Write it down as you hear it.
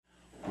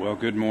Well,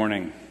 good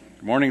morning.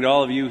 Good morning to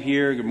all of you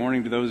here. Good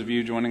morning to those of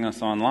you joining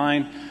us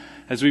online.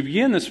 As we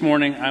begin this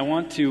morning, I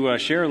want to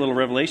share a little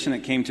revelation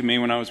that came to me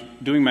when I was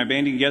doing my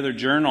Banding Together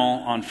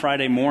journal on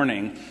Friday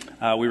morning.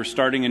 We were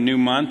starting a new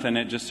month, and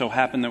it just so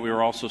happened that we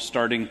were also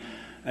starting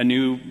a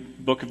new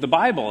book of the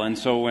Bible. And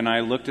so when I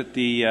looked at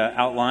the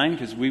outline,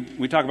 because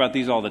we talk about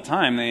these all the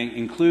time, they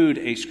include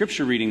a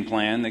scripture reading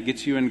plan that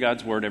gets you in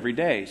God's Word every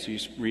day. So you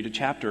read a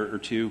chapter or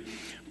two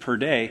per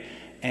day,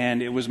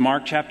 and it was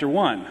Mark chapter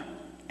 1.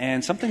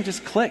 And something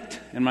just clicked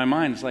in my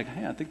mind. It's like,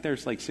 hey, I think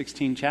there's like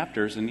 16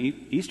 chapters, and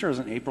Easter is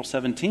on April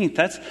 17th.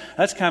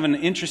 That's kind of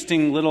an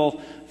interesting little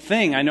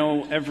thing. I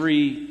know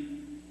every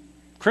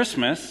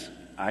Christmas,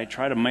 I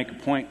try to make a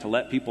point to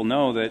let people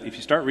know that if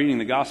you start reading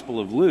the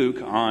Gospel of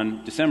Luke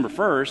on December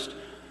 1st,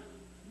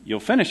 you'll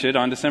finish it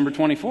on December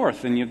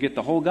 24th, and you'll get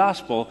the whole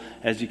Gospel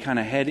as you kind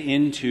of head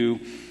into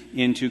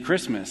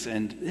Christmas.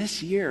 And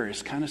this year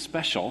is kind of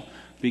special,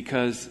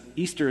 because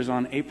Easter is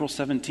on April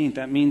 17th.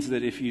 That means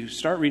that if you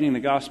start reading the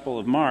Gospel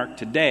of Mark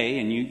today,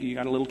 and you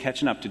got a little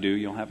catching up to do,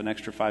 you'll have an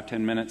extra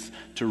 5-10 minutes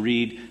to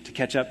read, to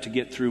catch up, to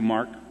get through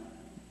Mark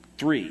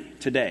 3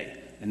 today.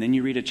 And then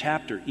you read a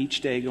chapter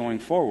each day going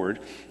forward.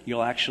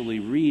 You'll actually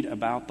read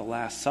about the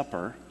Last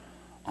Supper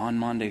on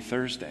Maundy,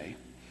 Thursday.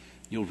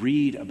 You'll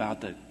read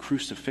about the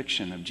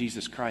crucifixion of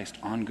Jesus Christ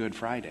on Good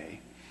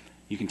Friday.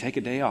 You can take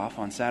a day off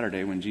on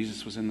Saturday when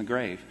Jesus was in the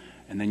grave,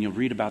 and then you'll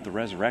read about the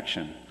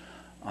resurrection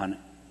on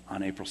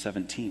April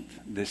 17th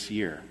this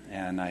year.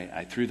 And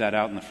I threw that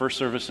out in the first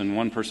service, and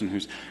one person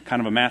who's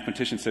kind of a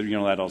mathematician said,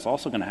 that was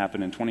also going to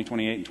happen in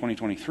 2028 and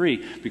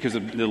 2023 because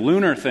of the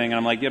lunar thing. And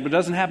I'm like, yeah, but it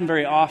doesn't happen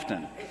very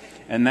often.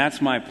 And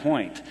that's my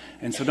point.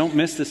 And so don't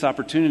miss this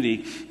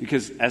opportunity,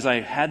 because as I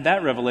had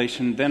that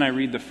revelation, then I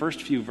read the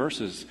first few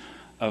verses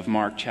of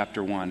Mark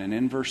chapter 1. And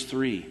in verse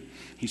 3,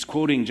 he's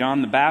quoting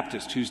John the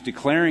Baptist, who's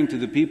declaring to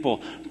the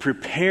people,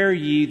 "Prepare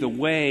ye the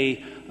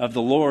way of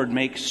the Lord,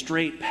 make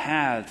straight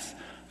paths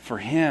for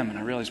him." And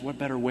I realized, what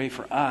better way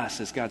for us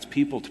as God's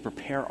people to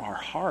prepare our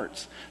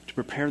hearts, to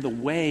prepare the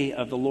way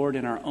of the Lord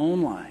in our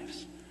own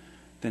lives,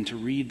 than to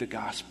read the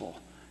gospel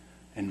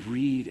and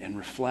read and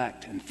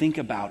reflect and think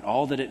about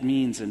all that it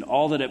means and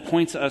all that it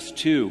points us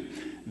to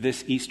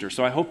this Easter.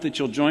 So I hope that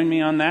you'll join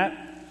me on that.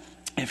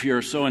 If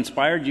you're so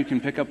inspired, you can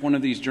pick up one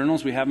of these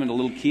journals. We have them in a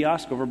little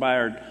kiosk over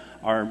by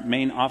our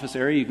main office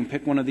area. You can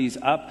pick one of these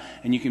up,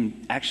 and you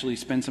can actually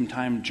spend some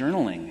time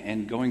journaling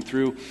and going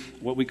through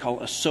what we call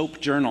a SOAP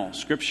journal,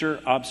 Scripture,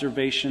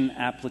 Observation,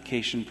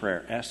 Application,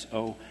 Prayer,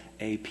 SOAP.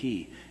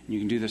 And you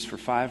can do this for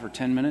 5 or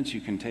 10 minutes.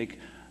 You can take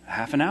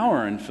half an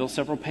hour and fill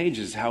several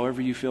pages,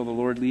 however you feel the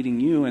Lord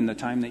leading you in the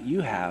time that you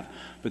have.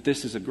 But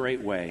this is a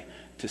great way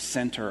to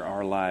center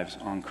our lives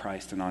on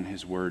Christ and on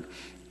His Word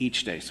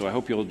each day. So I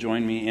hope you'll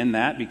join me in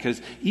that,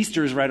 because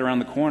Easter is right around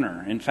the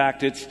corner. In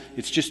fact, it's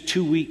just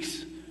 2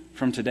 weeks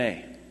from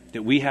today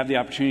that we have the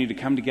opportunity to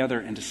come together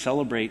and to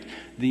celebrate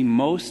the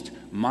most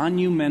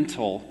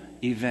monumental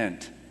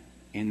event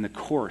in the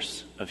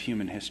course of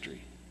human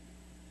history.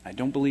 I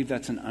don't believe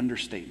that's an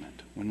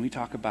understatement when we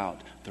talk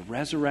about the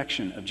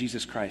resurrection of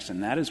Jesus Christ,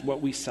 and that is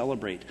what we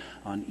celebrate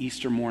on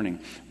Easter morning.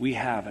 We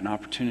have an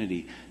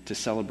opportunity to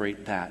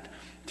celebrate that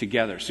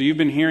together. So you've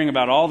been hearing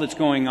about all that's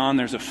going on.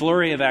 There's a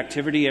flurry of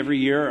activity every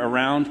year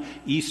around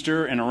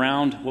Easter and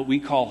around what we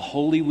call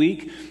Holy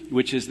Week,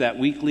 which is that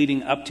week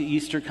leading up to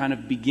Easter. Kind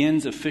of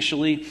begins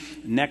officially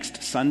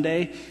next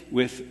Sunday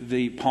with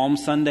the Palm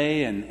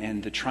Sunday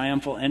and the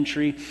triumphal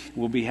entry.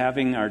 We'll be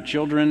having our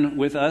children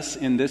with us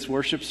in this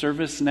worship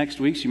service next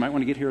week, so you might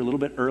want to get here a little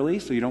bit early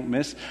so you don't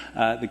miss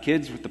the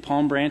kids with the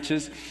palm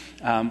branches.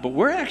 But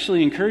we're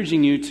actually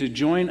encouraging you to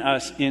join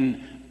us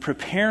in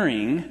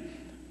preparing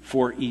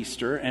for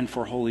Easter and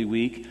for Holy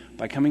Week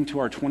by coming to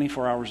our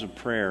 24 hours of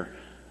prayer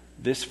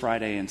this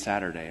Friday and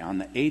Saturday on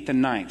the 8th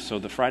and 9th, so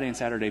the Friday and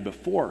Saturday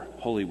before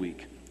Holy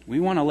Week. We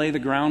want to lay the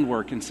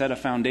groundwork and set a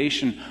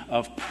foundation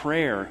of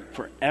prayer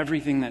for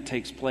everything that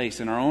takes place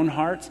in our own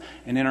hearts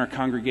and in our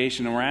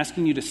congregation. And we're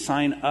asking you to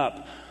sign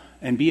up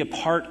and be a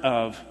part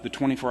of the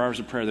 24 hours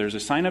of prayer. There's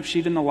a sign-up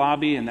sheet in the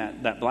lobby, and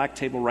that black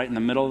table right in the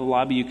middle of the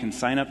lobby. You can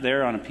sign up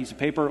there on a piece of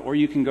paper, or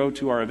you can go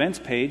to our events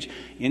page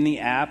in the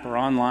app or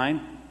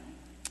online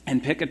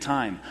and pick a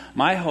time.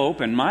 My hope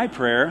and my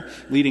prayer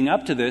leading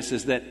up to this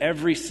is that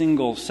every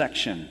single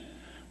section,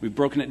 we've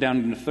broken it down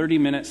into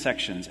 30-minute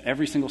sections,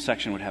 every single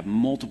section would have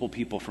multiple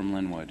people from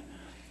Linwood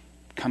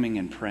coming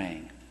and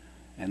praying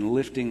and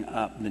lifting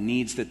up the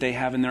needs that they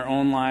have in their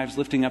own lives,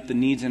 lifting up the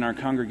needs in our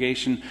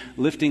congregation,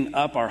 lifting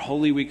up our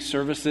Holy Week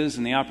services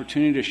and the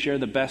opportunity to share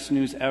the best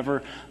news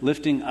ever,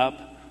 lifting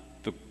up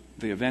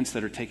the events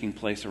that are taking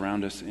place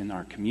around us in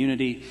our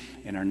community,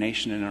 in our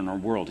nation, and in our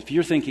world. If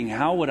you're thinking,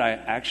 how would I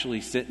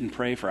actually sit and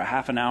pray for a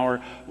half an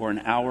hour or an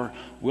hour?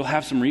 We'll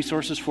have some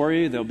resources for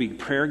you. There'll be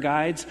prayer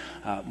guides.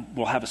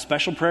 We'll have a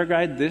special prayer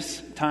guide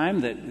this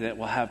time that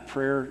will have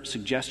prayer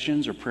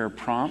suggestions or prayer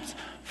prompts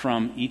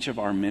from each of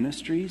our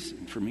ministries,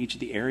 from each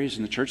of the areas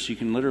in the church. So you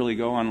can literally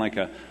go on like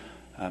a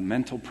a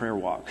mental prayer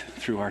walk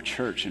through our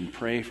church and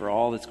pray for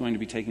all that's going to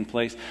be taking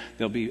place.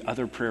 There'll be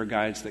other prayer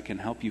guides that can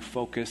help you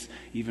focus,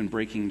 even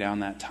breaking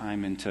down that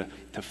time into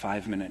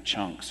 5-minute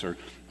chunks, or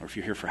if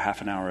you're here for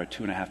half an hour, a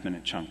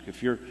 2.5-minute chunk.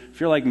 If you're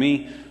like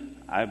me,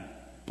 I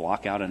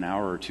block out an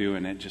hour or two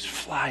and it just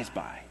flies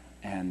by.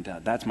 And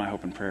that's my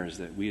hope and prayer, is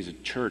that we as a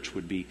church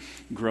would be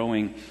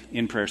growing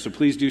in prayer. So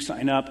please do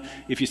sign up.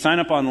 If you sign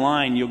up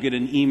online, you'll get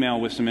an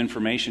email with some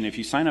information. If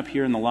you sign up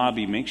here in the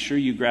lobby, make sure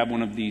you grab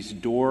one of these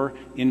door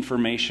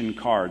information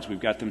cards. We've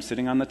got them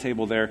sitting on the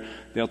table there.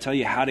 They'll tell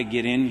you how to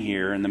get in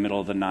here in the middle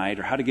of the night,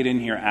 or how to get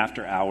in here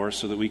after hours,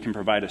 so that we can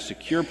provide a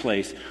secure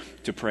place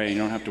to pray. You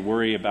don't have to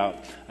worry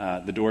about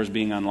the doors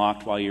being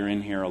unlocked while you're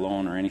in here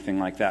alone or anything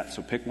like that.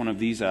 So pick one of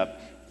these up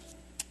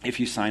if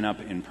you sign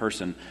up in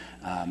person,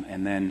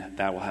 and then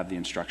that will have the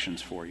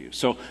instructions for you.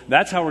 So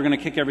that's how we're going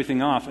to kick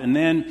everything off. And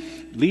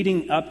then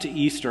leading up to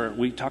Easter,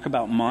 we talk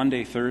about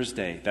Maundy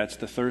Thursday. That's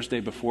the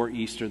Thursday before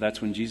Easter.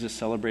 That's when Jesus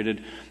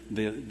celebrated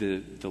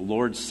the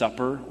Lord's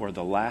Supper, or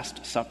the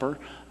Last Supper,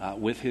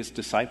 with his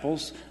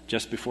disciples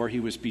just before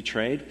he was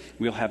betrayed.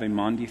 We'll have a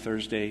Maundy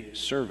Thursday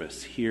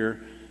service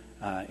here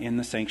in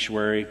the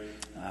sanctuary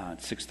at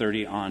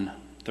 6:30 on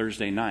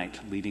Thursday night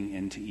leading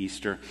into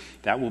Easter.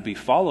 That will be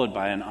followed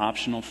by an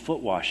optional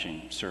foot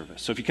washing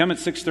service. So if you come at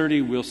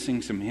 6:30, we'll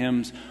sing some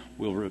hymns.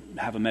 We'll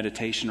have a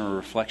meditation or a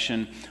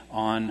reflection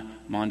on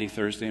Maundy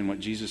Thursday and what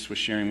Jesus was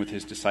sharing with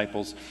his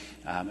disciples.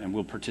 And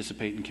we'll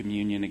participate in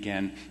communion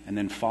again. And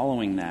then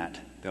following that,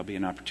 there'll be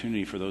an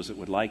opportunity for those that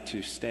would like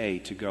to stay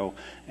to go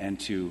and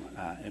to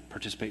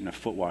participate in a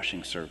foot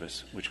washing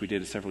service, which we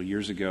did several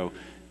years ago.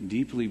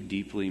 Deeply,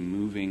 deeply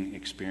moving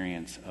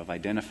experience of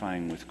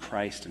identifying with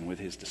Christ and with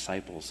his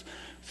disciples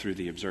through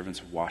the observance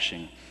of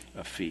washing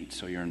of feet.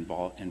 So you're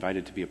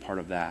invited to be a part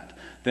of that.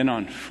 Then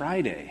on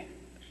Friday,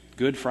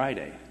 Good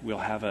Friday, we'll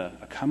have a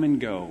come and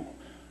go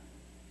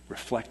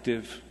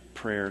reflective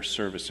prayer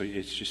service. So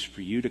it's just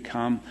for you to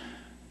come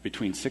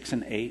between 6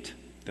 and 8.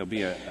 There'll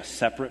be a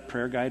separate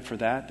prayer guide for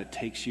that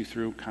takes you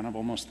through kind of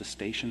almost the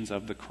stations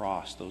of the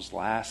cross, those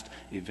last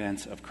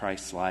events of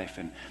Christ's life,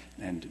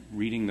 and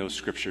reading those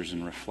scriptures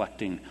and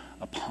reflecting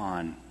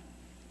upon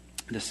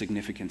the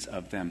significance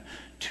of them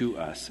to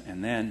us.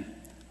 And then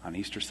on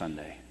Easter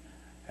Sunday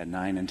at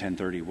 9 and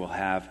 10:30, we'll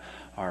have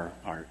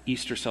our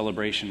Easter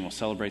celebration. We'll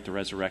celebrate the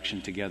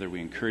resurrection together. We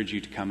encourage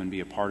you to come and be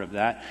a part of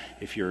that.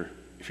 If you're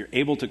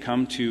able to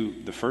come to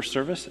the first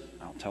service,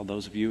 I'll tell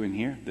those of you in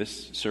here,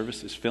 this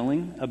service is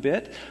filling a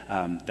bit.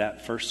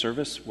 That first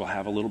service will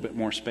have a little bit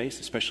more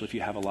space, especially if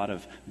you have a lot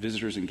of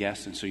visitors and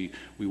guests, and so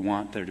we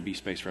want there to be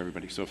space for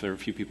everybody. So if there are a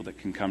few people that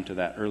can come to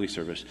that early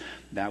service,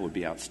 that would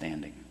be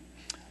outstanding.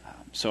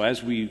 So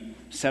as we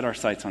set our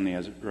sights on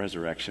the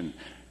resurrection,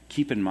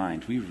 keep in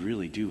mind, we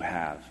really do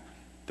have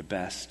the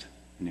best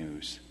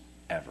news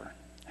ever.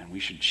 And we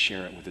should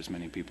share it with as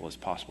many people as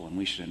possible, and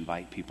we should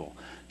invite people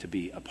to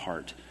be a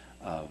part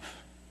of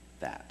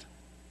that.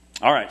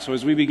 All right, so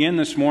as we begin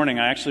this morning,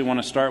 I actually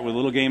want to start with a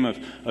little game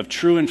of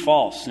true and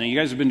false. Now, you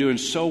guys have been doing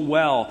so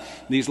well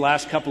these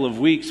last couple of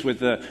weeks with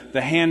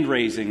the hand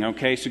raising,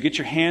 okay? So get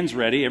your hands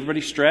ready.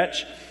 Everybody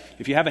stretch.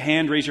 If you have a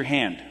hand, raise your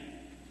hand.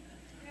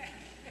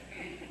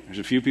 There's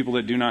a few people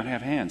that do not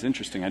have hands.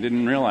 Interesting. I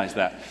didn't realize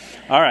that.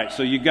 All right,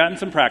 so you've gotten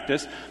some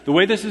practice. The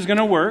way this is going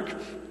to work,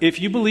 if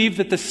you believe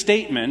that the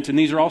statement, and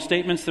these are all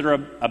statements that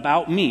are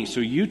about me, so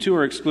you two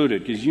are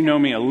excluded because you know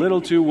me a little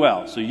too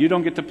well, so you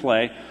don't get to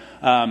play.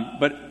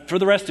 But for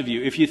the rest of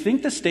you, if you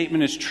think the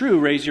statement is true,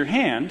 raise your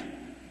hand.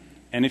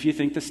 And if you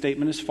think the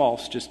statement is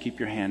false, just keep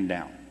your hand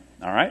down.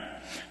 All right?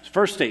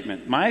 First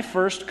statement. My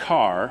first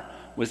car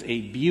was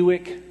a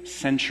Buick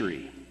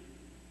Century.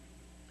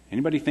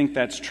 Anybody think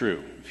that's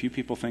true? A few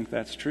people think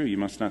that's true. You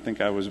must not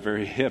think I was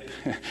very hip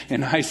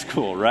in high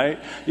school, right?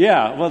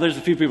 Yeah, well, there's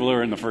a few people who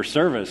are in the first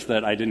service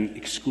that I didn't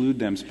exclude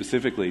them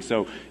specifically,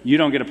 so you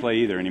don't get to play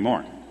either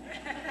anymore.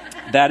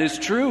 That is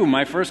true.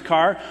 My first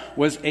car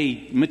was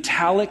a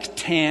metallic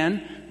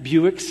tan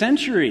Buick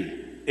Century.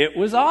 It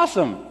was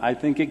awesome. I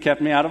think it kept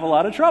me out of a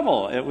lot of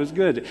trouble. It was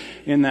good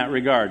in that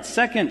regard.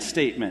 Second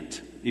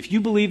statement. If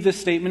you believe this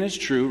statement is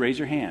true, raise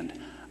your hand.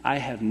 I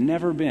have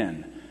never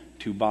been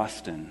to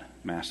Boston,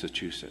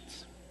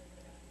 Massachusetts.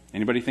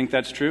 Anybody think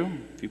that's true?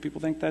 A few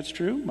people think that's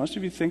true. Most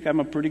of you think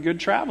I'm a pretty good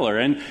traveler.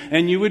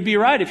 And you would be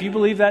right if you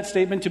believe that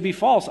statement to be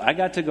false. I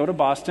got to go to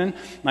Boston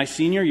my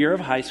senior year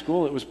of high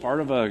school. It was part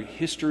of a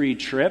history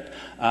trip,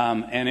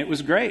 and it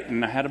was great,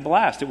 and I had a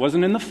blast. It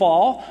wasn't in the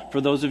fall.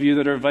 For those of you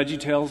that are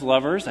VeggieTales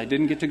lovers, I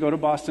didn't get to go to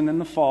Boston in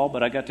the fall,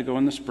 but I got to go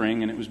in the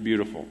spring, and it was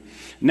beautiful.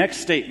 Next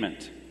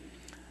statement.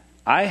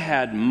 I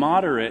had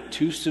moderate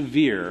to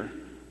severe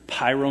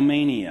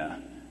pyromania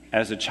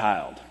as a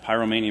child.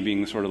 Pyromania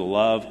being sort of the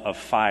love of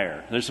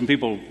fire. There's some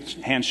people,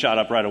 hands shot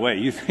up right away.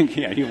 You think,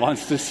 yeah, he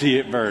wants to see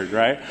it burn,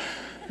 right?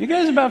 You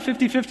guys are about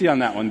 50-50 on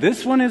that one.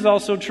 This one is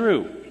also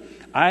true.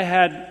 I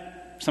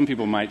had some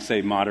people might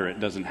say moderate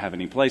doesn't have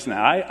any place in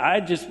that. I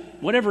just,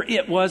 whatever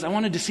it was, I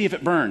wanted to see if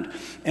it burned.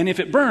 And if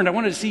it burned, I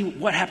wanted to see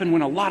what happened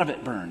when a lot of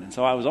it burned. And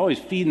so I was always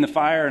feeding the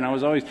fire, and I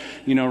was always,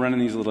 running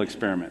these little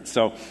experiments.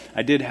 So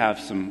I did have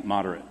some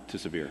moderate to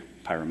severe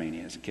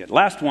pyromania as a kid.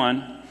 Last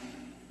one.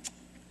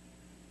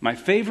 My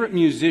favorite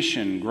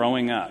musician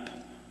growing up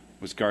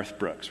was Garth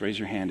Brooks. Raise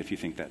your hand if you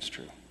think that's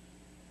true.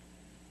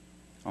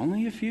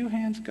 Only a few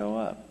hands go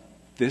up.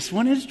 This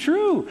one is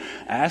true.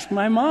 Ask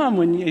my mom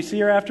when you see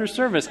her after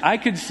service. I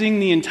could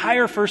sing the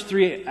entire first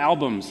 3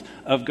 albums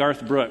of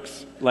Garth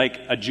Brooks like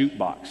a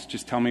jukebox.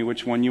 Just tell me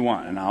which one you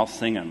want, and I'll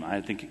sing them.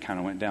 I think it kind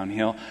of went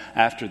downhill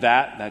after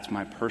that. That's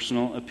my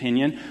personal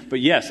opinion. But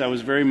yes, I was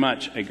very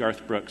much a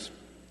Garth Brooks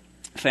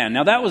fan.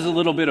 Now, that was a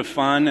little bit of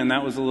fun, and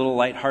that was a little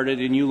lighthearted,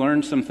 and you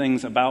learned some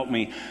things about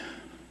me.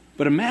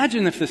 But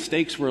imagine if the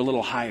stakes were a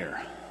little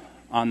higher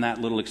on that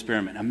little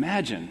experiment.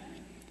 Imagine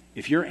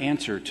if your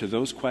answer to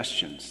those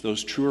questions,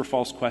 those true or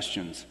false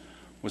questions,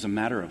 was a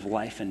matter of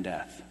life and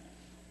death.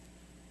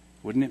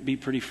 Wouldn't it be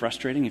pretty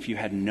frustrating if you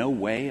had no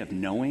way of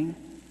knowing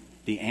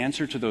the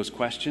answer to those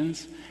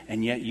questions,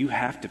 and yet you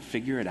have to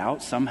figure it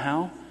out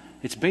somehow?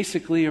 It's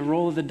basically a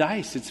roll of the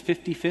dice. It's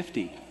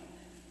 50-50.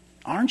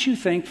 Aren't you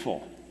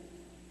thankful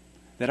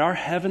that our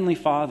Heavenly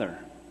Father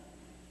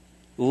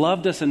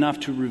loved us enough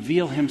to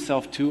reveal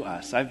Himself to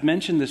us? I've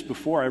mentioned this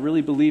before. I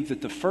really believe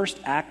that the first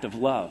act of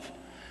love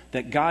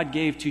that God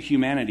gave to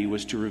humanity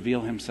was to reveal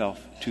Himself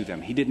to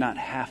them. He did not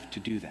have to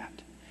do that.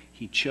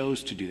 He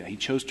chose to do that. He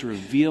chose to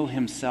reveal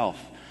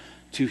Himself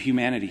to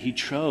humanity. He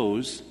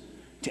chose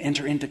to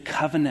enter into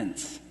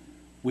covenants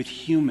with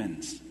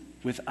humans,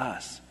 with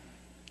us,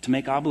 to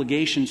make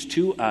obligations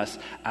to us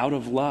out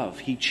of love.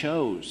 He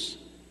chose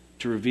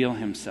to reveal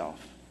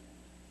Himself.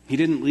 He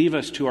didn't leave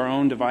us to our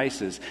own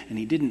devices, and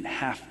He didn't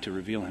have to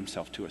reveal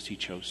Himself to us. He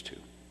chose to.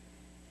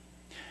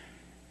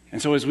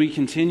 And so as we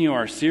continue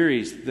our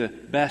series, The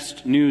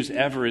Best News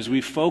Ever, as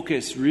we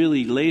focus,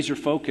 really laser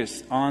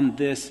focus on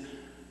this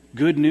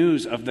good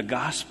news of the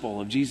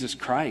gospel of Jesus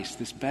Christ,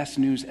 this best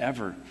news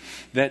ever,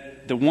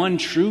 that the one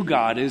true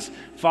God is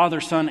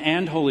Father, Son,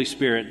 and Holy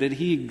Spirit, that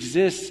He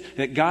exists,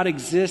 that God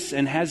exists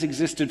and has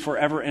existed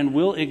forever and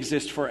will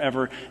exist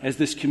forever as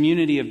this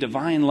community of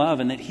divine love,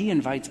 and that He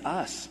invites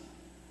us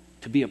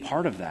to be a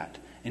part of that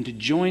and to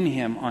join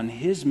Him on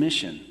His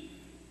mission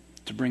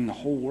to bring the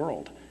whole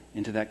world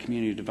into that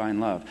community of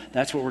divine love.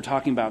 That's what we're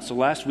talking about. So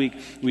last week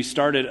we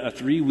started a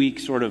 3-week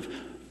sort of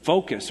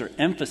focus or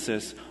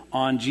emphasis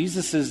on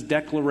Jesus'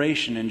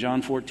 declaration in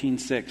John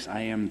 14:6.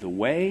 I am the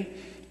way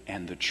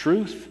and the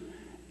truth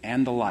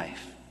and the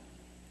life.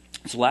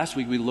 So last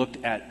week we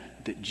looked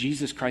at that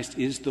Jesus Christ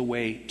is the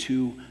way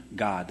to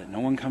God, that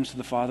no one comes to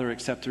the Father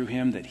except through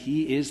Him, that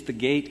He is the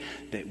gate,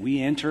 that we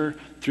enter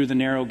through the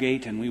narrow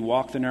gate and we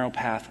walk the narrow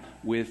path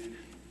with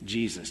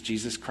Jesus.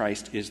 Jesus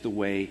Christ is the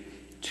way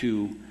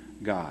to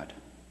God.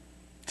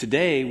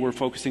 Today we're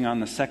focusing on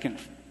the second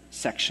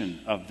section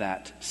of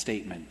that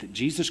statement, that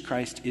Jesus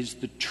Christ is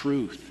the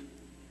truth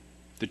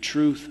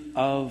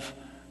of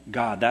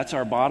God. That's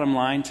our bottom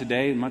line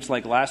today. Much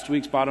like last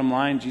week's bottom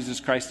line, Jesus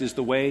Christ is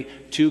the way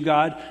to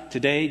God.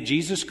 Today,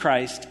 Jesus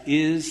Christ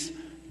is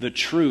the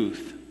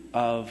truth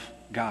of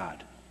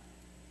God.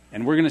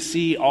 And we're going to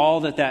see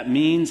all that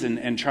means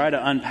and try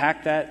to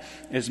unpack that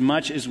as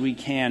much as we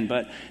can.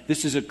 But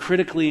this is a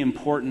critically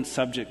important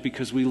subject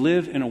because we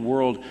live in a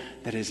world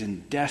that is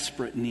in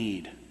desperate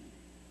need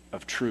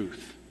of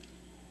truth.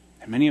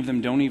 And many of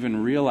them don't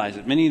even realize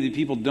it. Many of the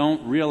people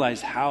don't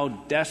realize how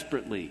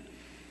desperately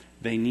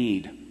they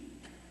need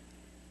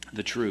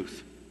the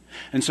truth.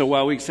 And so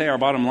while we say our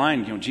bottom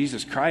line,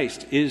 Jesus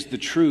Christ is the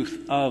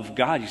truth of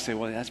God, you say,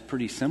 well, that's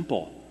pretty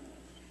simple.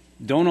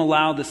 Don't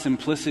allow the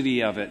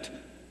simplicity of it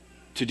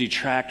to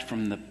detract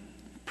from the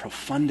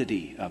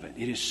profundity of it.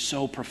 It is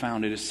so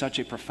profound. It is such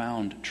a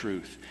profound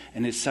truth.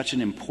 And it's such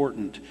an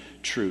important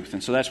truth.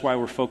 And so that's why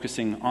we're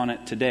focusing on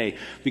it today.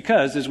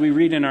 Because as we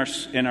read in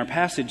our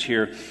passage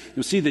here,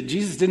 you'll see that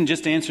Jesus didn't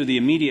just answer the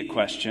immediate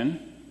question.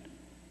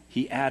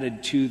 He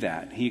added to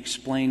that. He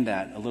explained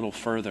that a little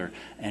further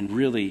and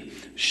really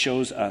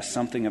shows us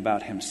something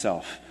about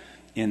Himself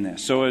in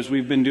this. So as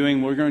we've been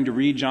doing, we're going to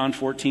read John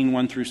 14,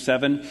 1 through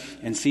 7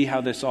 and see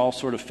how this all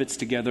sort of fits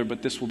together,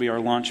 but this will be our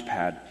launch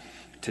pad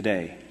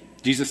today.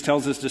 Jesus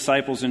tells His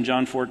disciples in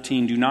John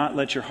 14, do not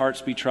let your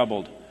hearts be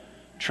troubled.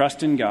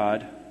 Trust in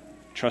God,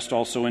 trust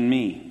also in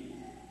me.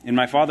 In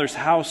my Father's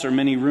house are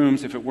many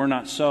rooms. If it were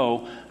not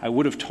so, I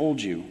would have told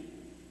you.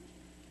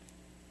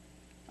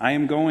 I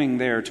am going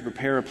there to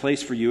prepare a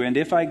place for you, and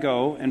if I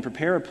go and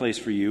prepare a place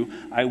for you,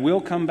 I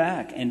will come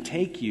back and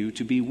take you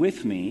to be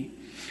with me,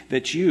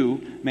 that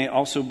you may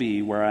also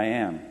be where I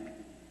am.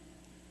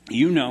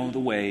 You know the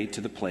way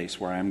to the place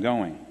where I am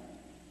going.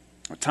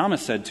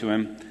 Thomas said to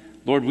Him,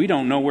 Lord, we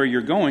don't know where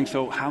you're going,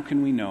 so how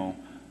can we know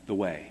the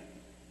way?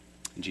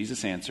 And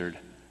Jesus answered,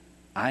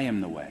 I am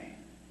the way,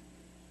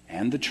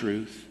 and the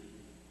truth,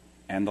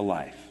 and the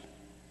life.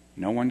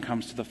 No one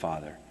comes to the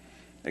Father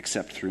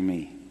except through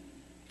me.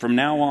 From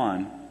now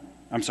on,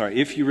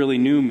 if you really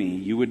knew me,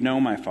 you would know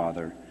my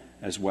Father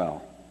as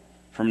well.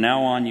 From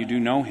now on you do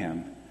know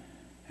him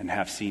and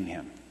have seen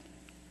him."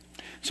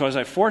 So as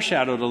I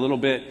foreshadowed a little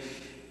bit,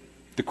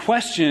 the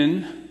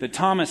question that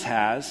Thomas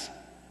has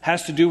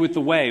to do with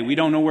the way. We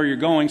don't know where you're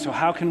going, so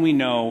how can we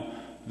know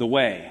the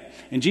way?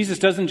 And Jesus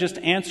doesn't just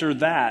answer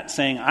that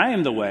saying, "I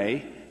am the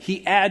way."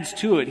 He adds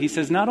to it. He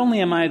says, "Not only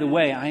am I the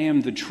way, I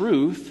am the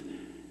truth,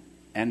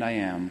 and I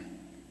am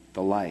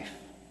the life."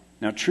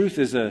 Now, truth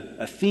is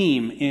a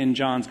theme in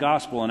John's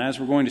gospel, and as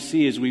we're going to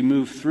see as we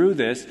move through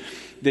this,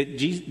 that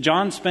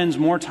John spends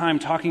more time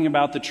talking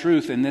about the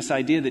truth and this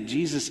idea that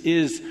Jesus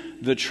is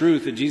the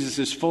truth, that Jesus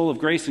is full of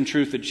grace and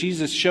truth, that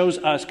Jesus shows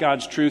us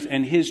God's truth,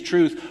 and his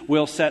truth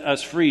will set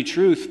us free.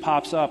 Truth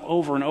pops up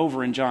over and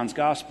over in John's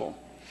gospel.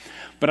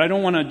 But I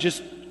don't want to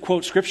just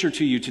quote scripture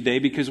to you today,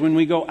 because when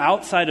we go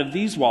outside of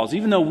these walls,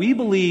 even though we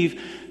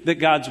believe that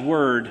God's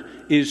word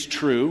is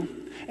true,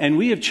 and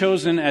we have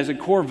chosen as a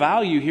core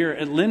value here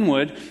at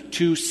Linwood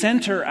to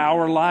center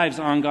our lives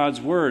on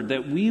God's word,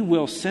 that we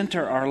will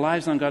center our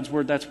lives on God's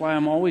word. That's why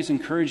I'm always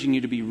encouraging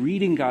you to be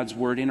reading God's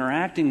word,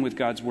 interacting with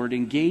God's word,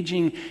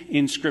 engaging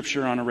in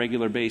scripture on a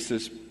regular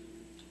basis.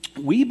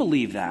 We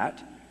believe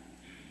that.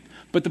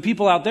 But the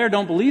people out there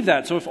don't believe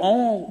that. So if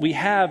all we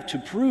have to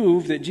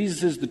prove that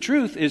Jesus is the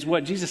truth is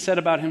what Jesus said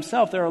about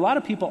himself, there are a lot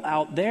of people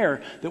out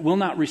there that will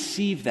not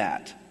receive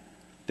that.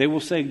 They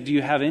will say, "Do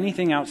you have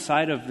anything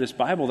outside of this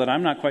Bible that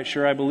I'm not quite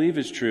sure I believe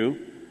is true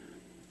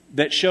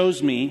that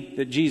shows me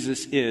that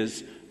Jesus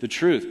is the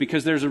truth?"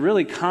 Because there's a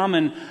really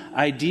common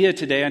idea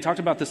today, I talked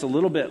about this a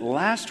little bit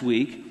last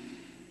week,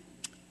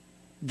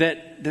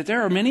 that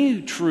there are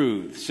many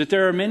truths, that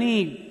there are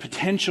many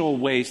potential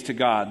ways to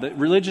God, that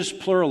religious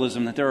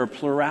pluralism, that there are a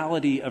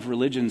plurality of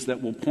religions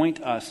that will point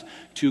us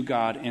to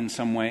God in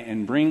some way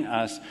and bring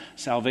us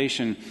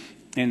salvation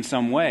in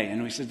some way.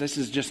 And we said, this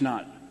is just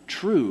not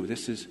true.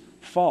 This is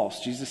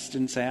false. Jesus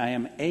didn't say, "I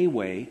am a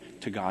way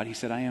to God." He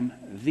said, "I am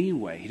the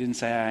way." He didn't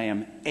say, "I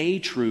am a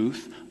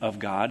truth of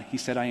God." He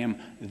said, "I am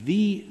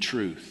the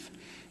truth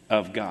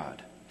of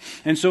God."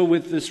 And so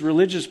with this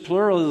religious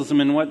pluralism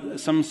and what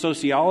some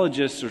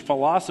sociologists or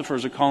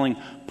philosophers are calling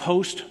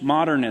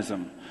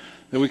postmodernism,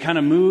 that we kind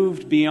of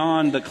moved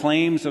beyond the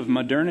claims of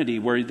modernity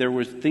where there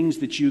were things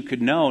that you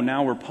could know.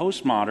 Now we're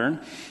postmodern.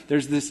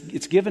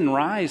 It's given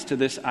rise to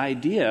this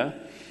idea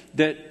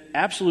that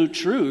absolute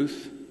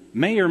truth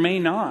may or may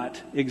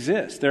not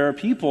exist. There are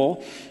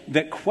people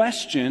that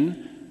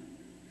question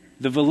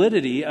the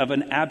validity of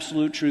an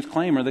absolute truth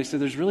claim, or they say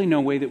there's really no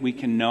way that we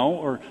can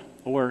know,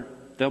 or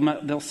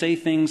they'll say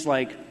things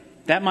like,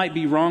 "That might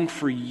be wrong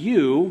for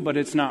you, but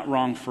it's not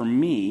wrong for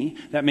me.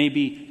 That may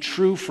be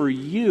true for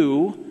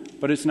you,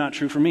 but it's not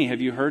true for me."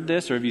 Have you heard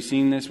this, or have you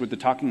seen this with the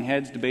talking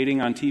heads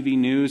debating on TV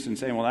news and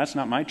saying, "Well, that's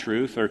not my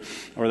truth," or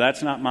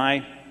 "That's not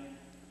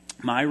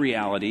my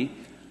reality"?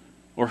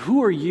 Or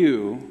who are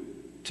you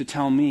to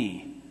tell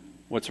me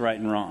what's right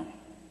and wrong?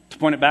 To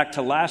point it back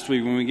to last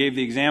week when we gave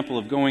the example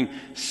of going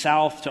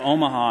south to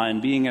Omaha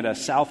and being at a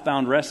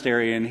southbound rest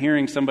area and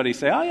hearing somebody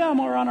say, "Oh yeah,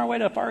 we're on our way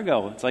to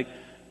Fargo." It's like,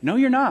 no,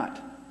 you're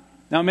not.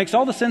 Now, it makes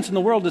all the sense in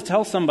the world to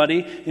tell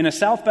somebody in a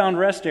southbound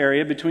rest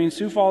area between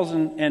Sioux Falls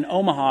and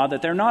Omaha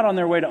that they're not on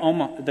their way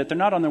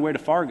to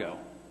Fargo.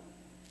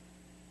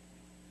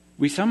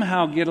 We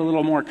somehow get a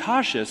little more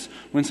cautious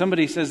when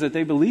somebody says that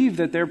they believe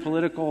that their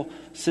political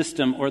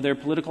system or their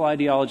political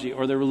ideology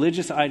or their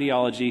religious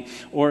ideology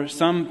or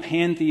some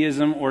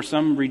pantheism or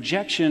some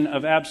rejection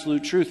of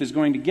absolute truth is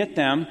going to get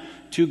them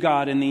to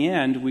God in the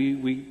end.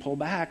 We pull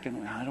back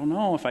and I don't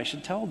know if I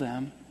should tell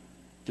them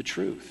the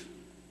truth.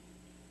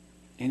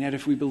 And yet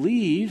if we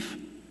believe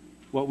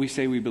what we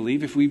say we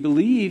believe, if we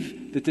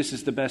believe that this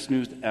is the best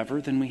news ever,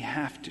 then we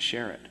have to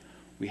share it.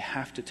 We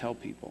have to tell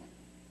people.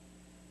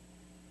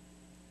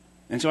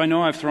 And so I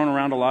know I've thrown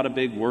around a lot of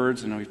big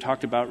words, and we've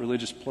talked about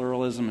religious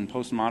pluralism and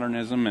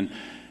postmodernism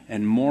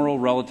and moral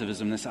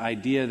relativism, this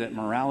idea that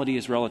morality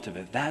is relative.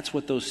 That's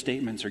what those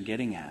statements are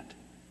getting at.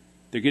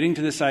 They're getting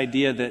to this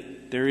idea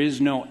that there is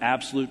no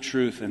absolute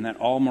truth and that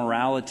all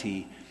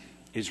morality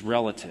is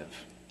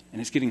relative. And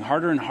it's getting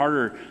harder and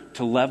harder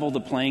to level the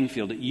playing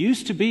field. It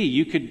used to be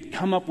you could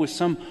come up with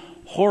some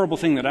horrible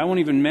thing that I won't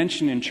even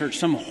mention in church,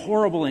 some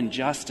horrible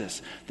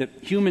injustice that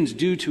humans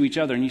do to each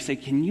other, and you say,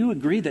 "Can you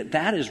agree that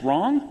that is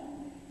wrong?"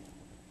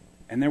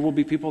 And there will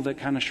be people that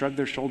kind of shrug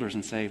their shoulders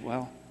and say,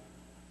 "Well,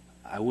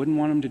 I wouldn't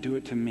want them to do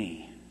it to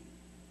me,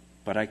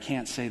 but I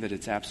can't say that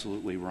it's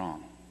absolutely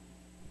wrong."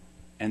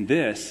 And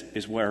this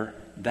is where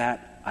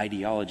that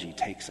ideology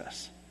takes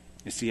us.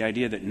 It's the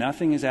idea that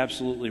nothing is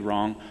absolutely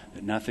wrong,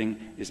 that nothing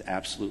is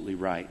absolutely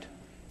right.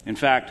 In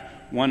fact,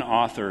 one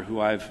author who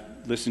I've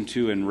listened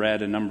to and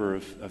read a number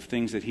of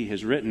things that he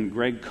has written,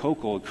 Greg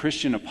Koukl, a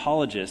Christian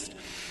apologist,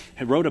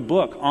 had wrote a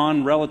book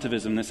on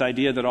relativism, this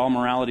idea that all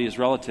morality is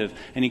relative,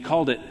 and he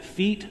called it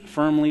 "Feet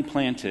Firmly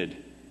Planted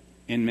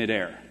in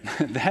Midair."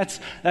 That's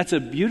a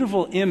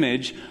beautiful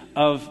image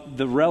of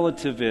the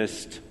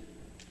relativist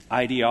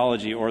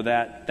ideology or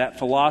that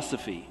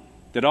philosophy,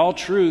 that all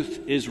truth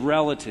is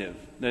relative,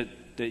 that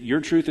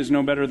your truth is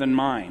no better than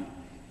mine.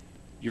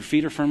 Your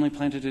feet are firmly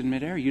planted in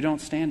midair. You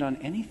don't stand on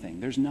anything.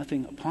 There's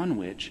nothing upon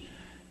which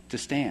to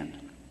stand.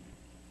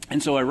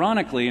 And so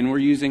ironically, and we're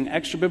using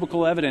extra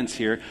biblical evidence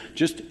here,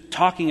 just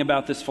talking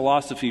about this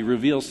philosophy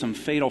reveals some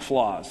fatal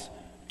flaws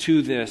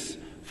to this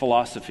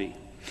philosophy.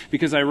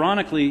 Because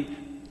ironically,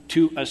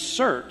 to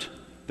assert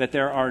that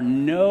there are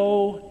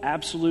no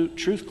absolute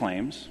truth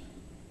claims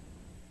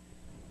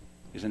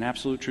is an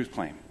absolute truth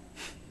claim.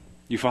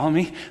 You follow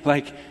me?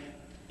 Like,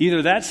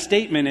 either that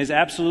statement is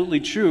absolutely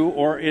true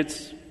or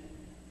it's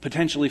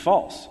potentially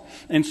false.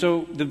 And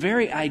so the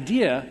very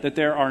idea that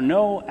there are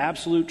no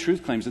absolute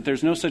truth claims, that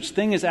there's no such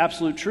thing as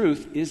absolute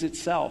truth, is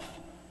itself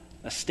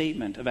a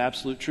statement of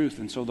absolute truth.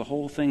 And so the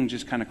whole thing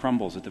just kind of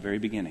crumbles at the very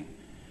beginning.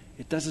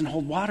 It doesn't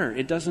hold water.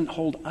 It doesn't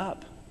hold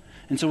up.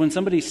 And so when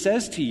somebody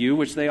says to you,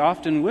 which they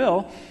often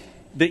will,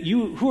 that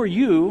who are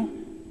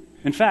you?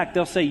 In fact,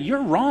 they'll say,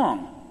 you're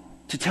wrong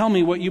to tell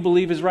me what you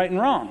believe is right and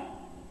wrong.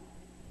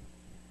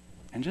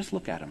 And just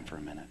look at them for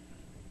a minute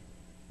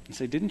and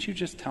say, didn't you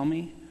just tell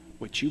me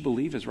what you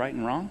believe is right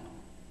and wrong?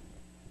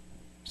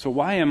 So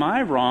why am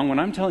I wrong when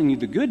I'm telling you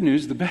the good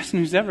news, the best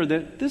news ever,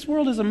 that this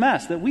world is a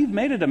mess, that we've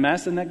made it a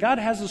mess, and that God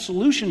has a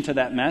solution to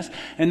that mess,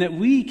 and that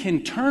we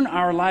can turn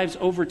our lives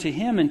over to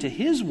Him and to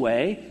His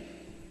way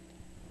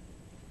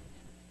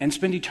and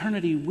spend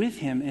eternity with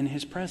Him in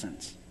His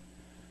presence?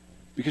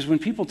 Because when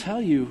people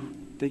tell you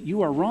that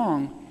you are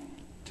wrong,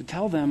 to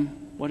tell them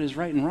what is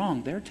right and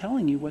wrong, they're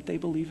telling you what they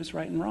believe is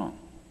right and wrong.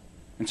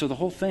 And so the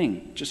whole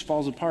thing just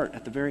falls apart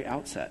at the very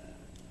outset.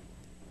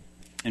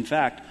 In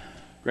fact,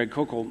 Greg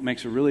Koukl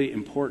makes a really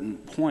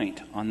important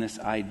point on this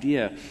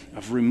idea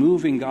of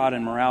removing God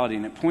and morality,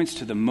 and it points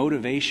to the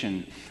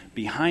motivation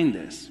behind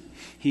this.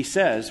 He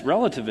says,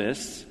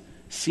 relativists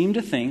seem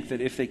to think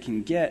that if they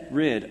can get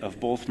rid of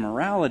both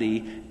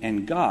morality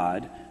and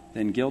God,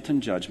 then guilt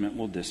and judgment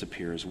will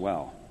disappear as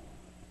well.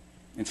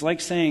 It's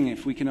like saying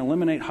if we can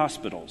eliminate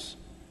hospitals,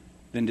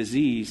 then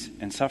disease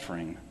and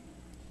suffering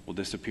will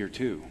disappear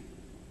too.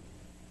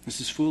 This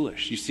is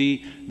foolish. You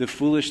see the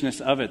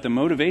foolishness of it. The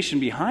motivation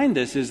behind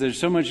this is there's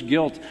so much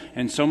guilt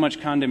and so much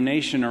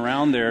condemnation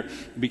around there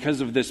because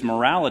of this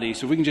morality.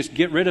 So if we can just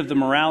get rid of the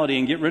morality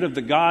and get rid of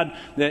the God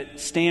that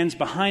stands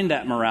behind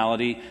that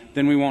morality,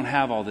 then we won't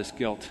have all this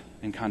guilt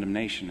and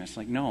condemnation. It's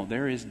like, no,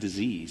 there is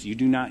disease. You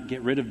do not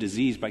get rid of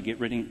disease by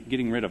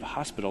getting rid of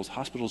hospitals.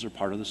 Hospitals are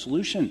part of the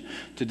solution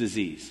to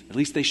disease. At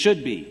least they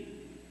should be.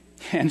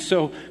 And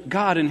so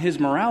God and His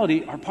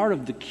morality are part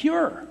of the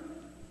cure.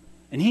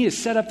 And He has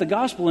set up the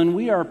gospel, and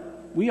we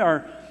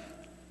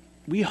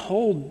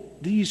hold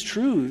these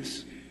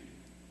truths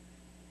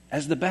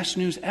as the best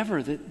news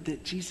ever,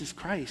 that Jesus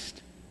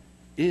Christ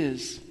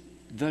is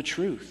the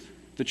truth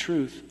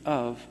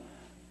of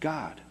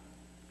God.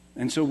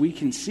 And so we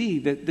can see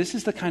that this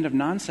is the kind of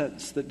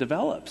nonsense that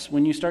develops.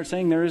 When you start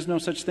saying there is no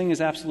such thing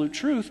as absolute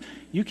truth,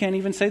 you can't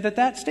even say that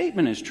that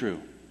statement is true.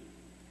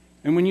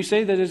 And when you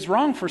say that it's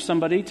wrong for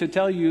somebody to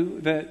tell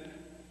you that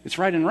it's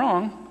right and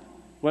wrong,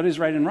 what is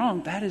right and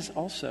wrong, that is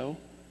also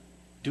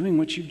doing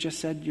what you've just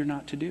said you're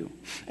not to do.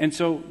 And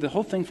so the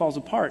whole thing falls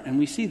apart, and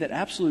we see that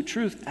absolute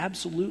truth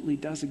absolutely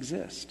does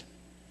exist.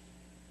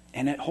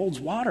 And it holds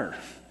water.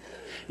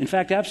 In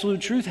fact,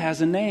 absolute truth has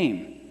a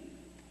name,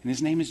 and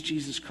His name is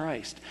Jesus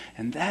Christ.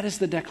 And that is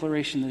the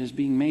declaration that is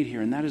being made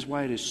here, and that is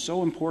why it is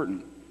so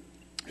important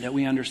that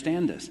we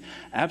understand this.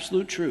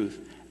 Absolute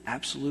truth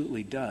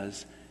absolutely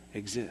does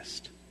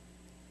exist.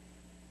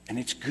 And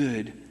it's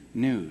good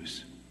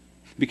news.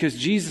 Because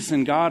Jesus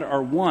and God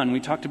are one.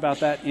 We talked about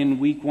that in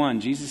week 1.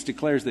 Jesus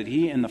declares that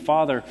He and the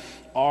Father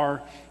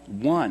are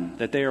one,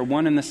 that they are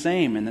one and the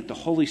same, and that the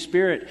Holy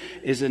Spirit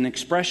is an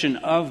expression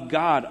of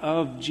God,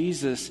 of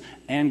Jesus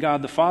and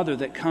God the Father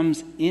that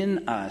comes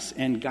in us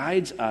and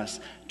guides us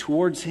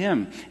towards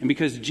Him. And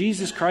because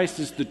Jesus Christ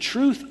is the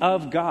truth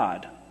of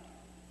God,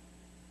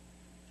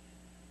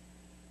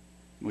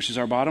 which is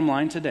our bottom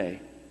line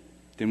today,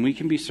 then we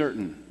can be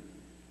certain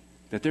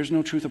that there's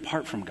no truth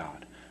apart from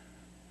God.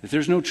 If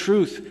there's no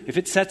truth, if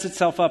it sets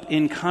itself up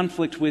in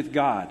conflict with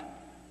God,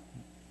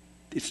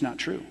 it's not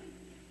true.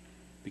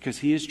 Because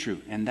He is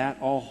true, and that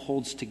all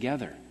holds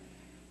together.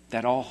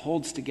 That all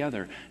holds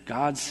together.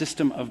 God's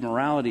system of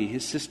morality,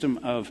 His system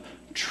of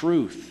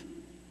truth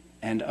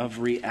and of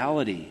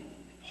reality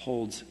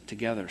holds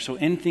together. So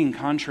anything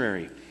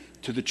contrary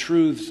to the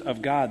truths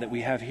of God that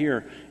we have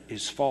here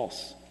is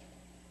false.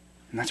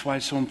 And that's why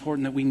it's so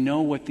important that we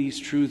know what these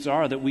truths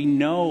are, that we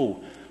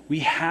know we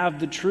have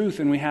the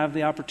truth and we have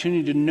the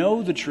opportunity to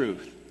know the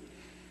truth.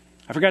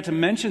 I forgot to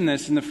mention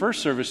this in the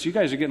first service. You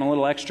guys are getting a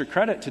little extra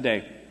credit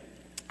today.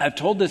 I've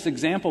told this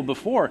example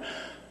before,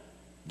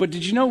 but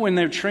did you know when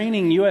they're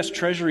training U.S.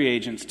 Treasury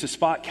agents to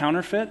spot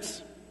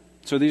counterfeits?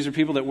 So these are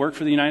people that work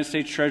for the United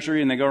States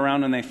Treasury and they go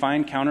around and they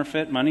find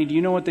counterfeit money. Do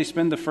you know what they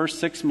spend the first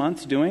 6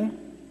 months doing?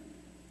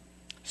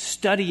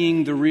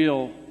 Studying the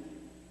real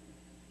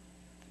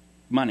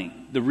money,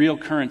 the real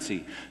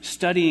currency,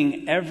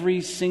 studying every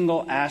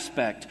single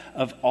aspect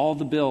of all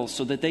the bills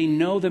so that they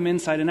know them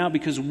inside and out.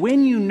 Because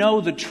when you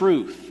know the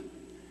truth,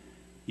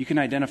 you can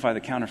identify the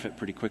counterfeit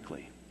pretty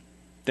quickly.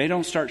 They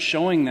don't start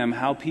showing them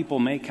how people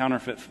make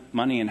counterfeit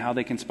money and how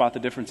they can spot the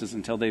differences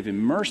until they've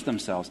immersed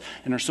themselves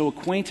and are so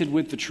acquainted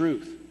with the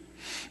truth.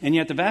 And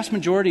yet the vast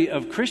majority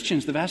of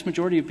Christians, the vast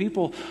majority of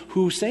people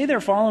who say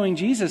they're following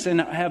Jesus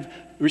and have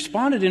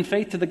responded in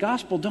faith to the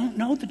gospel don't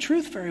know the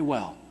truth very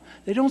well.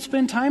 They don't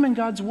spend time in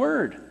God's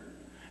Word.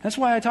 That's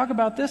why I talk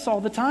about this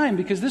all the time,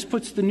 because this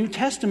puts the New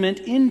Testament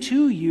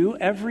into you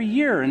every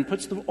year and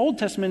puts the Old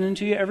Testament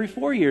into you every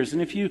 4 years.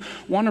 And if you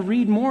want to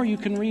read more, you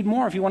can read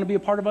more. If you want to be a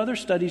part of other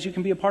studies, you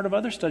can be a part of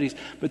other studies.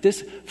 But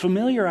this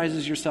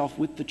familiarizes yourself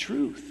with the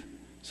truth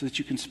so that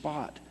you can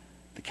spot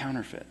the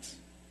counterfeits.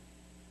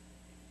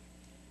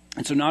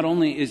 And so not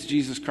only is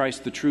Jesus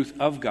Christ the truth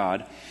of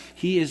God,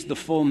 he is the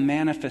full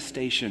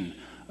manifestation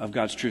of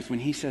God's truth. When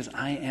he says,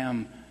 I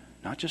am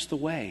not just the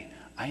way,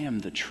 I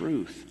am the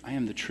truth. I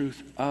am the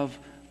truth of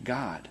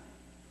God.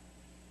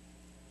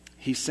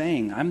 He's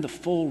saying, I'm the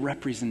full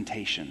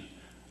representation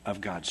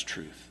of God's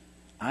truth.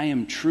 I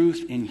am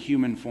truth in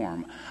human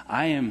form.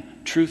 I am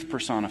truth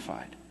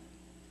personified.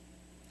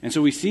 And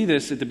so we see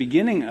this at the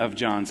beginning of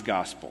John's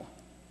gospel.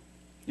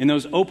 In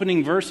those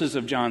opening verses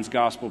of John's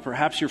gospel,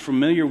 perhaps you're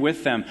familiar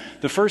with them.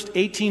 The first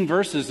 18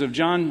 verses of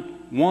John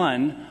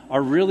 1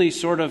 are really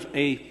sort of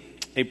a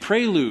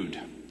prelude,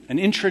 an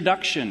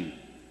introduction.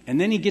 And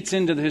then he gets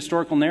into the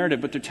historical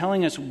narrative, but they're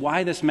telling us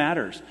why this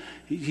matters.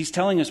 He's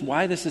telling us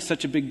why this is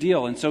such a big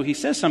deal. And so he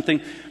says something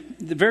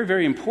very,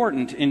 very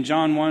important in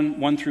John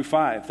 1 through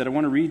 5 that I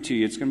want to read to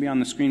you. It's going to be on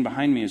the screen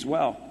behind me as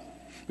well.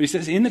 But he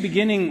says, in the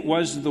beginning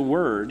was the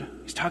Word.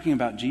 He's talking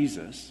about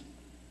Jesus,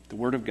 the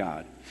Word of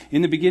God.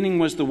 In the beginning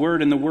was the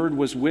Word, and the Word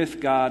was with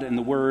God, and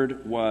the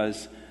Word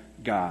was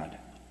God.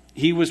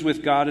 He was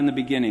with God in the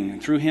beginning,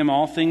 and through him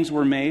all things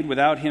were made.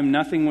 Without him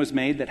nothing was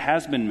made that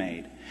has been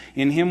made.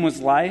 In him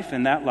was life,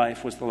 and that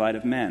life was the light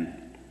of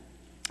men.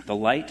 The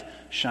light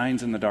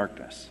shines in the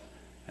darkness,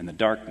 and the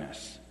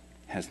darkness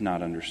has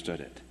not understood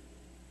it.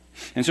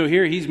 And so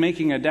here he's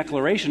making a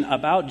declaration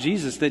about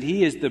Jesus, that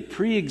he is the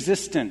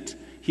pre-existent.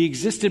 He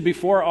existed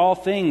before all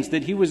things,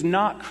 that he was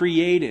not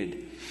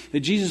created, that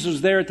Jesus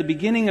was there at the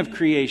beginning of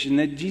creation,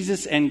 that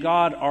Jesus and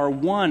God are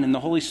one, and the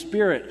Holy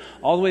Spirit,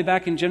 all the way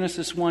back in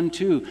Genesis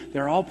 1-2,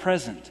 they're all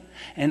present.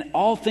 And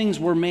all things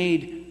were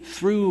made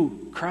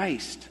through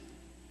Christ.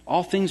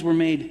 All things were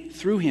made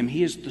through him.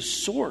 He is the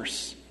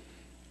source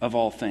of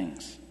all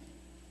things.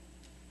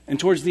 And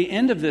towards the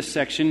end of this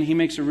section, he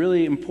makes a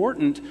really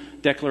important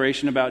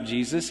declaration about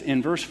Jesus.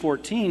 In verse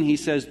 14, he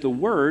says, the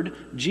Word,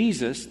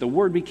 Jesus, the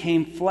Word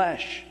became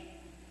flesh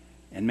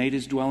and made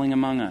his dwelling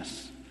among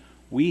us.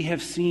 We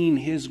have seen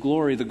his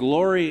glory, the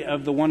glory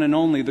of the one and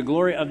only, the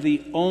glory of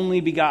the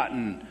only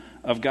begotten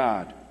of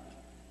God,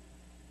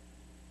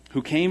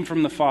 who came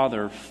from the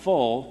Father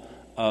full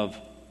of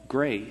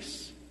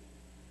grace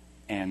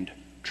and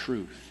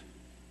truth.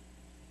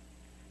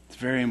 It's a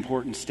very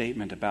important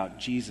statement about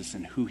Jesus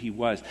and who he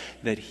was,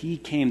 that he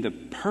came, the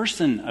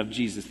person of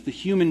Jesus, the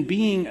human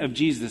being of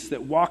Jesus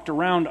that walked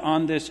around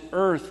on this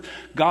earth,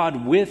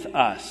 God with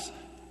us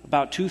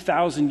about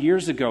 2,000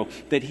 years ago,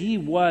 that he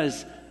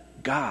was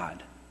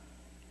God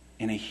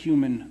in a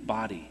human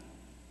body,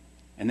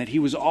 and that he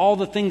was all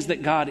the things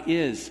that God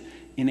is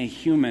in a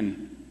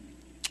human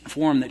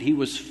form, that he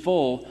was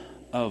full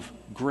of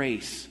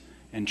grace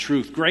and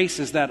truth. Grace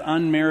is that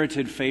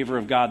unmerited favor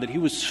of God, that he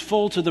was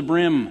full to the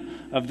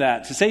brim of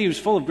that. To say he was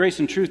full of grace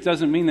and truth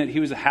doesn't mean that he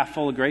was a half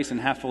full of grace and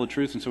half full of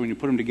truth, and so when you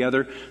put them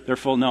together, they're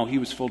full. No, he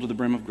was full to the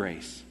brim of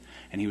grace,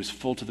 and he was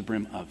full to the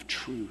brim of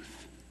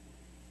truth.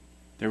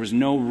 There was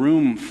no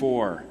room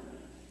for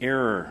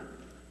error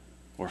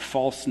or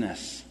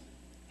falseness.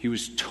 He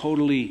was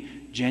totally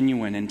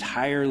genuine,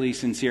 entirely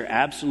sincere,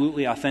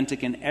 absolutely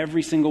authentic in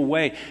every single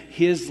way.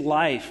 His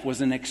life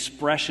was an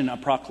expression, a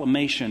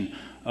proclamation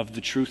of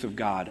the truth of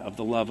God, of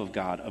the love of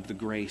God, of the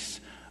grace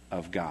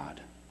of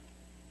God.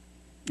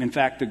 In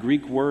fact, the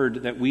Greek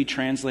word that we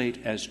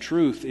translate as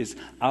truth is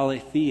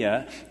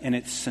aletheia, and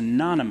it's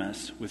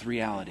synonymous with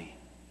reality.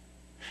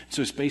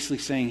 So it's basically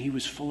saying he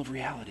was full of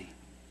reality.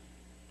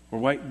 Or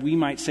what we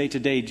might say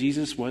today,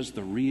 Jesus was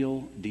the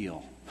real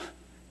deal.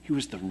 He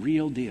was the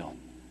real deal.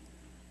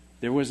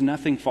 There was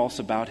nothing false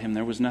about him.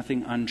 There was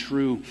nothing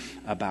untrue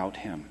about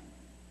him.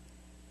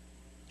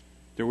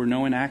 There were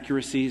no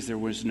inaccuracies. There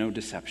was no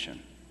deception.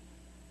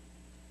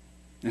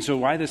 And so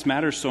why this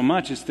matters so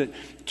much is that,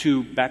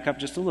 to back up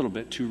just a little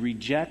bit, to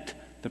reject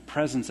the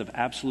presence of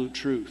absolute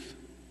truth,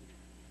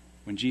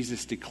 when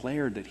Jesus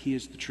declared that he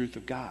is the truth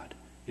of God,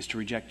 is to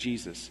reject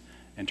Jesus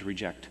and to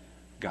reject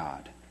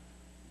God.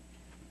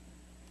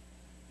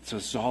 So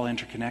this is all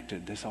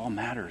interconnected. This all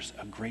matters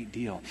a great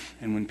deal.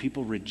 And when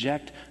people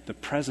reject the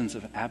presence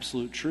of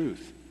absolute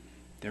truth,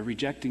 they're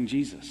rejecting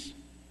Jesus.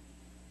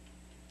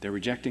 They're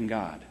rejecting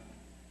God.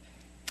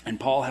 And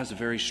Paul has a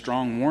very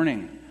strong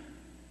warning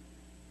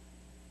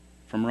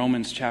from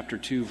Romans chapter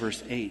 2,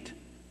 verse 8,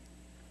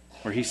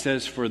 where he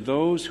says, for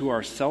those who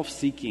are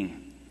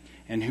self-seeking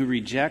and who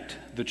reject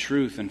the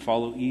truth and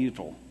follow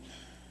evil,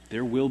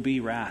 there will be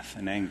wrath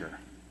and anger.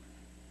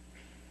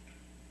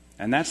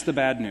 And that's the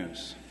bad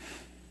news.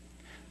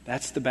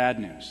 That's the bad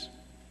news.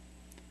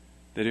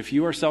 that if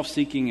you are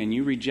self-seeking and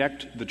you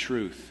reject the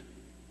truth,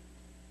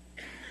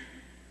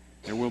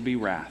 there will be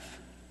wrath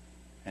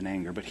and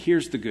anger. But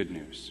here's the good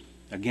news.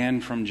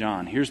 Again from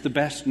John. Here's the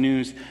best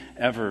news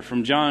ever.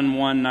 From John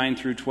 1, 9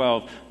 through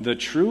 12. The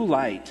true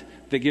light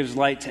that gives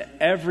light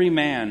to every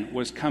man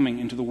was coming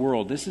into the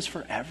world. This is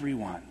for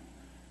everyone.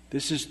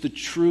 This is the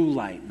true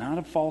light, not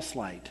a false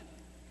light,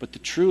 but the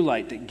true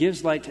light that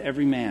gives light to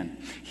every man.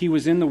 He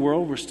was in the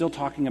world. We're still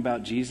talking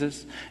about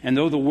Jesus. And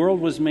though the world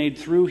was made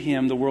through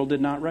him, the world did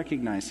not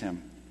recognize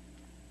him.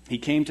 He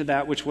came to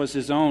that which was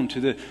his own,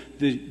 to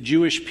the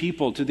Jewish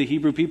people, to the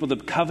Hebrew people, the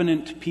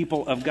covenant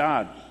people of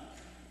God.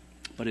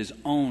 But his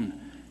own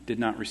did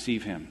not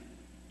receive him.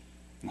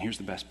 And here's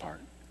the best part.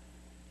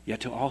 Yet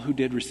to all who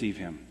did receive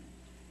him,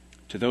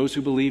 to those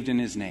who believed in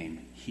his name,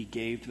 he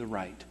gave the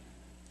right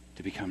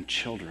to become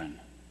children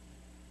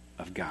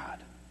of God.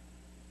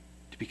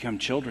 To become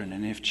children,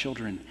 and if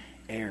children,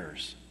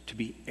 heirs. To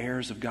be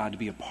heirs of God, to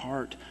be a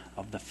part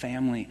of the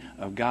family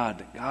of God.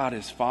 That God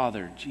is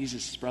Father,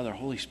 Jesus is brother,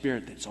 Holy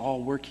Spirit, that's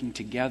all working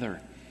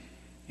together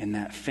in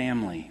that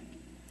family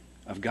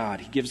of God.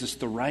 He gives us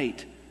the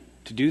right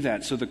to do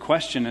that. So the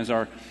question as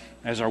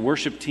our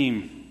worship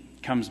team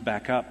comes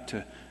back up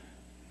to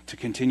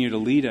continue to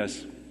lead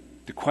us,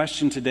 the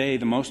question today,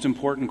 the most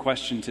important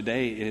question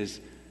today is,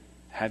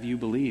 have you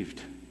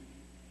believed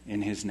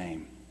in his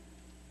name?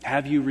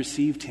 Have you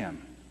received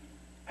him?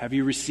 Have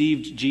you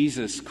received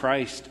Jesus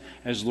Christ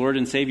as Lord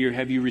and Savior?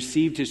 Have you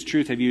received his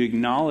truth? Have you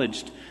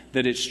acknowledged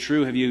that it's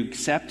true? Have you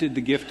accepted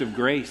the gift of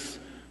grace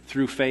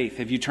through faith?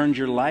 Have you turned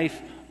your life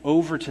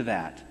over to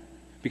that?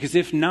 Because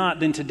if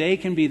not, then today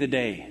can be the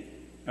day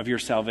of your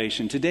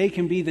salvation. Today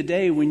can be the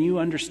day when you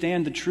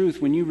understand the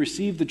truth, when you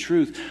receive the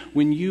truth,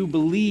 when you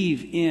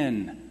believe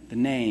in the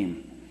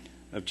name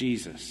of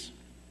Jesus.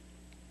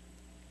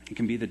 It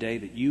can be the day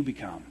that you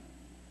become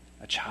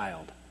a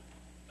child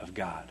of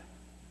God.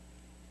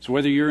 So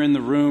whether you're in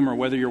the room or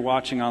whether you're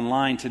watching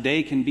online,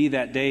 today can be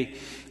that day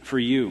for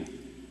you.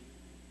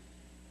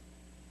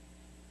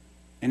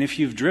 And if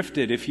you've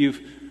drifted, if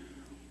you've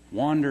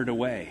wandered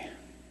away,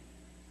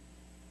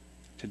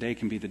 today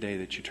can be the day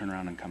that you turn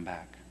around and come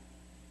back.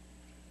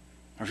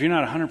 Or if you're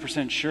not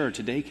 100% sure,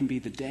 today can be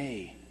the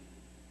day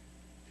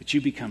that you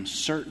become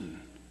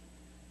certain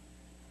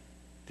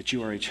that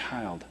you are a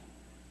child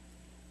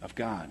of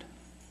God.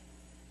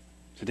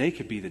 Today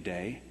could be the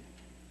day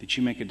that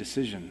you make a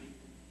decision,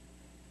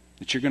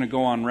 that you're going to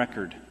go on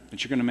record,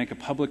 that you're going to make a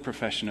public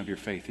profession of your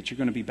faith, that you're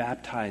going to be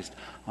baptized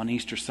on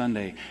Easter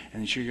Sunday,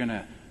 and that you're going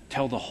to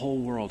tell the whole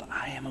world,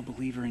 I am a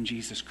believer in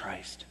Jesus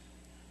Christ,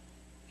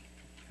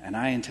 and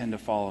I intend to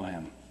follow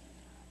him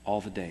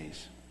all the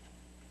days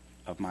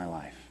of my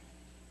life.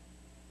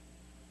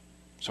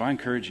 So I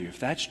encourage you, if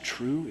that's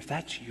true, if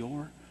that's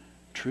your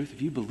truth,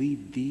 if you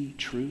believe the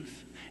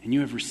truth, and you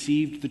have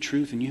received the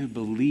truth, and you have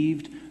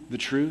believed the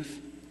truth,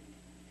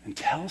 then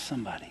tell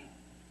somebody.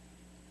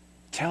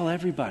 Tell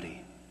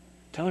everybody.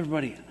 Tell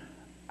everybody,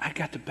 I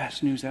got the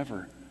best news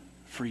ever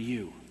for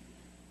you.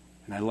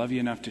 And I love you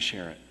enough to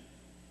share it.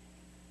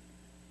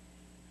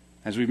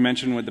 As we've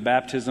mentioned with the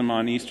baptism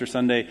on Easter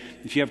Sunday,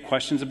 if you have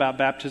questions about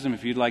baptism,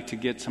 if you'd like to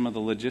get some of the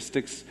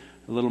logistics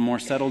a little more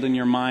settled in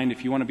your mind,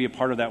 if you want to be a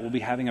part of that, we'll be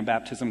having a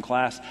baptism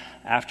class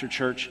after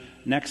church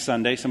next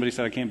Sunday. Somebody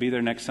said I can't be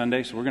there next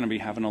Sunday, so we're going to be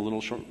having a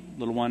little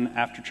one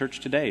after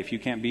church today. If you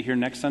can't be here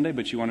next Sunday,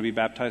 but you want to be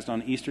baptized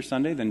on Easter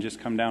Sunday, then just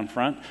come down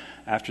front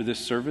after this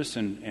service,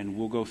 and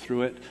we'll go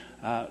through it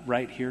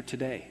right here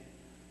today.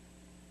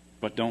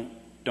 But don't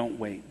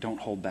wait. Don't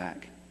hold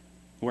back.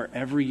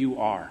 Wherever you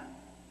are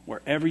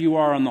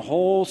on the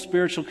whole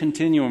spiritual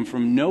continuum,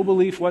 from no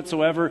belief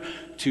whatsoever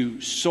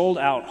to sold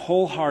out,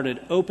 wholehearted,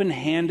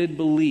 open-handed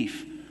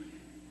belief,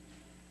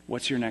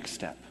 what's your next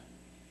step?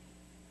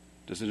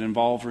 Does it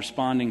involve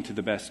responding to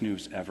the best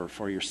news ever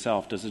for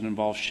yourself? Does it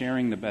involve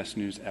sharing the best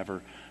news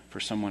ever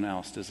for someone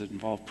else? Does it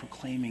involve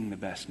proclaiming the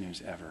best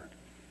news ever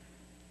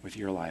with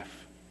your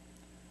life?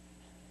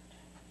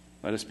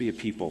 Let us be a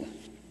people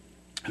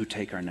who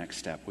take our next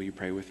step. Will you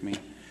pray with me?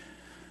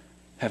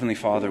 Heavenly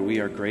Father, we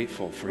are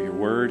grateful for your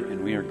word,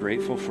 and we are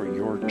grateful for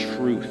your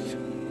truth,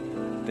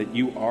 that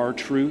you are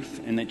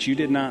truth, and that you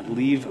did not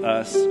leave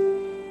us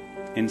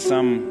in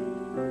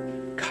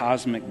some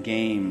cosmic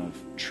game of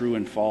true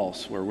and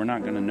false where we're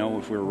not going to know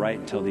if we're right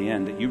until the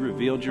end, that you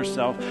revealed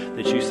yourself,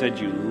 that you said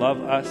you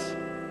love us,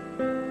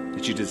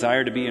 that you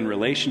desire to be in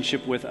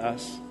relationship with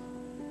us,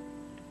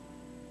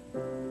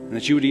 and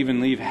that you would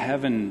even leave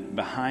heaven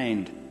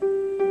behind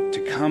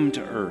to come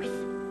to earth,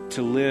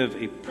 to live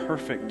a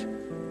perfect,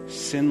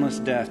 sinless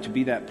death, to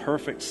be that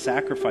perfect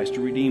sacrifice, to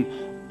redeem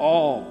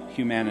all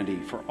humanity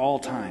for all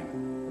time.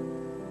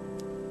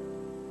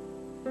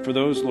 For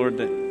those, Lord,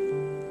 that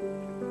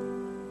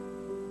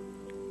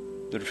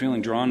are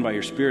feeling drawn by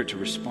your Spirit to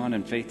respond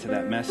in faith to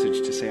that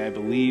message, to say, I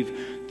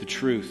believe the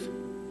truth,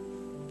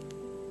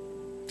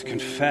 to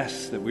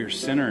confess that we are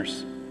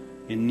sinners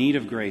in need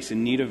of grace,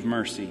 in need of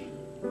mercy,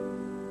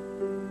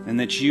 and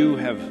that you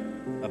have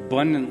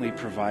abundantly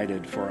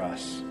provided for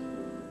us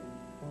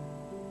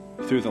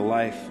through the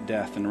life,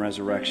 death, and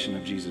resurrection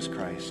of Jesus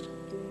Christ.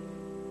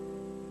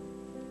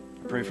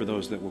 pray for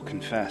those that will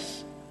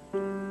confess,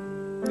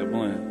 that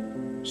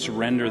will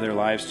surrender their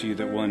lives to you,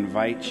 that will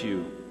invite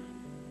you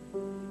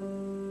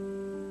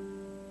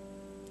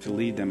to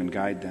lead them and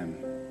guide them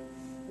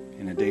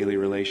in a daily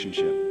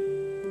relationship.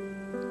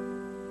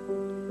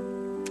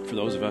 For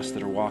those of us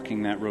that are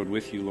walking that road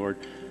with you, Lord,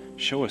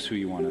 show us who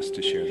you want us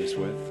to share this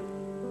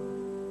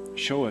with.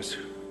 Show us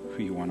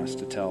who you want us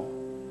to tell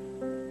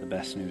the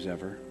best news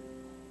ever.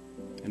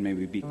 And may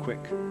we be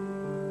quick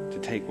to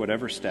take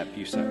whatever step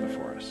you set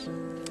before us.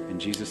 In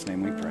Jesus'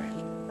 name we pray.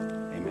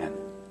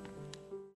 Amen.